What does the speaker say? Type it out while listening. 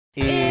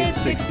It's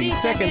 60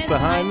 seconds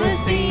behind the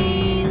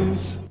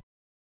scenes.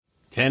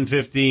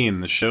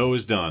 10:15. The show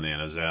is done,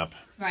 Anna Zapp.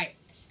 Right.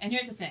 And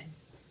here's the thing.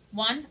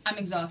 One, I'm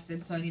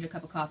exhausted, so I need a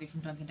cup of coffee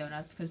from Dunkin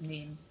Donuts because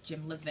me and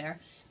Jim live there.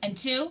 And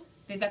two,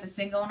 they've got this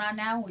thing going on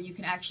now where you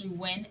can actually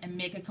win and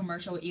make a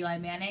commercial with Eli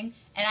Manning.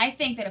 And I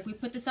think that if we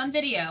put this on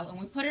video and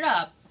we put it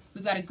up,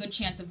 we've got a good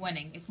chance of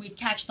winning if we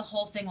catch the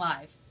whole thing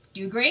live.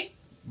 Do you agree?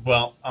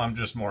 Well, I'm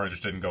just more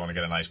interested in going to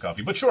get an iced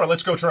coffee. But sure,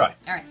 let's go try.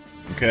 All right.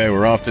 Okay,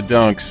 we're off to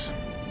Dunk's.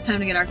 It's time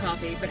to get our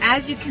coffee. But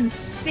as you can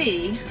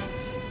see,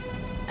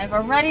 I've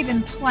already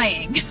been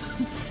playing.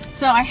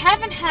 So I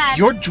haven't had...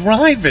 You're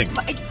driving!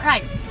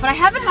 Right. But I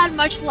haven't had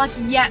much luck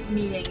yet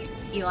meeting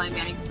Eli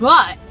Manning.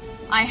 But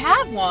I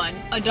have won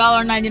a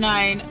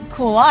 $1.99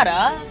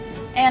 colada.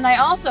 And I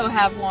also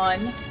have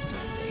won...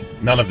 Let's see.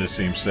 None of this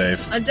seems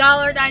safe. A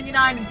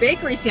 $1.99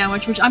 bakery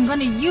sandwich, which I'm going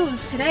to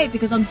use today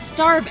because I'm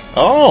starving.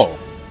 Oh!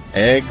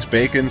 Eggs,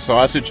 bacon,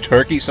 sausage,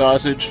 turkey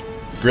sausage,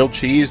 grilled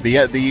cheese.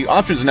 The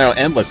options are now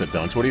endless at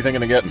Dunk's. What are you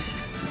thinking of getting?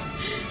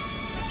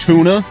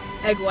 Tuna?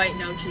 Egg white,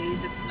 no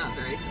cheese. It's not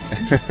very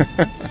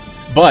exciting.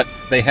 But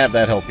they have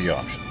that healthy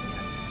option.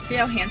 See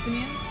how handsome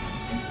he is?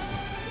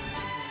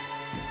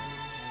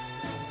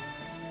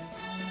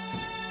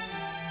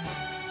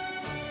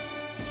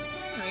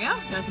 There we go.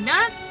 Dunkin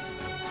Donuts.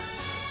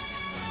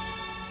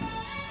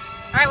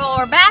 Alright, well,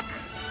 we're back.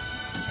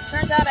 It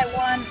turns out I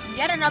won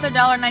yet another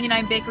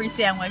 $1.99 bakery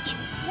sandwich,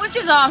 which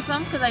is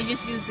awesome because I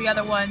just used the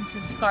other one to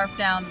scarf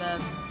down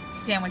the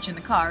sandwich in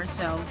the car,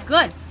 so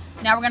good.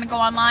 Now we're going to go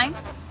online,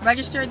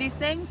 register these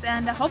things,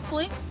 and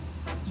hopefully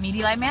meet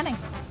Eli Manning.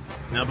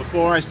 Now,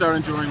 before I start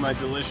enjoying my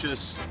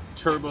delicious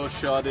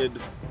turbo-shotted,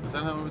 is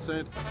that how I would say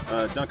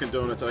it? Dunkin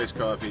Donuts iced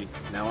coffee,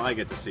 now I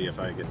get to see if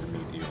I get to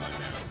meet Eli Manning.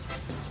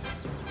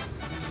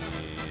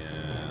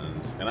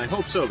 And I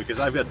hope so, because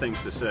I've got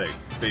things to say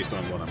based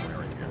on what I'm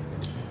wearing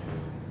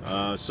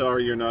here.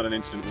 Sorry you're not an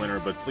instant winner,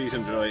 but please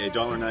enjoy a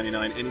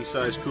 $1.99 any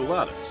size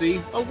culotta.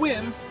 See, a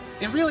win.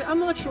 And really, I'm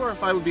not sure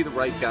if I would be the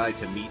right guy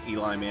to meet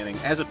Eli Manning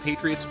as a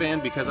Patriots fan,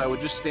 because I would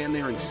just stand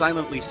there and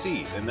silently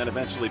seethe and then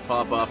eventually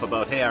pop off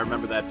about, hey, I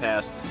remember that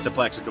pass to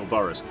Plexico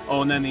Burress.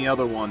 Oh, and then the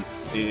other one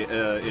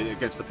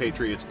against the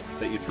Patriots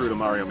that you threw to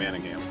Mario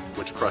Manningham,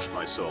 which crushed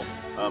my soul.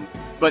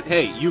 But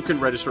hey, you can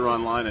register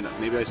online, and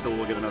maybe I still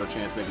will get another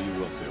chance. Maybe you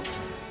will too.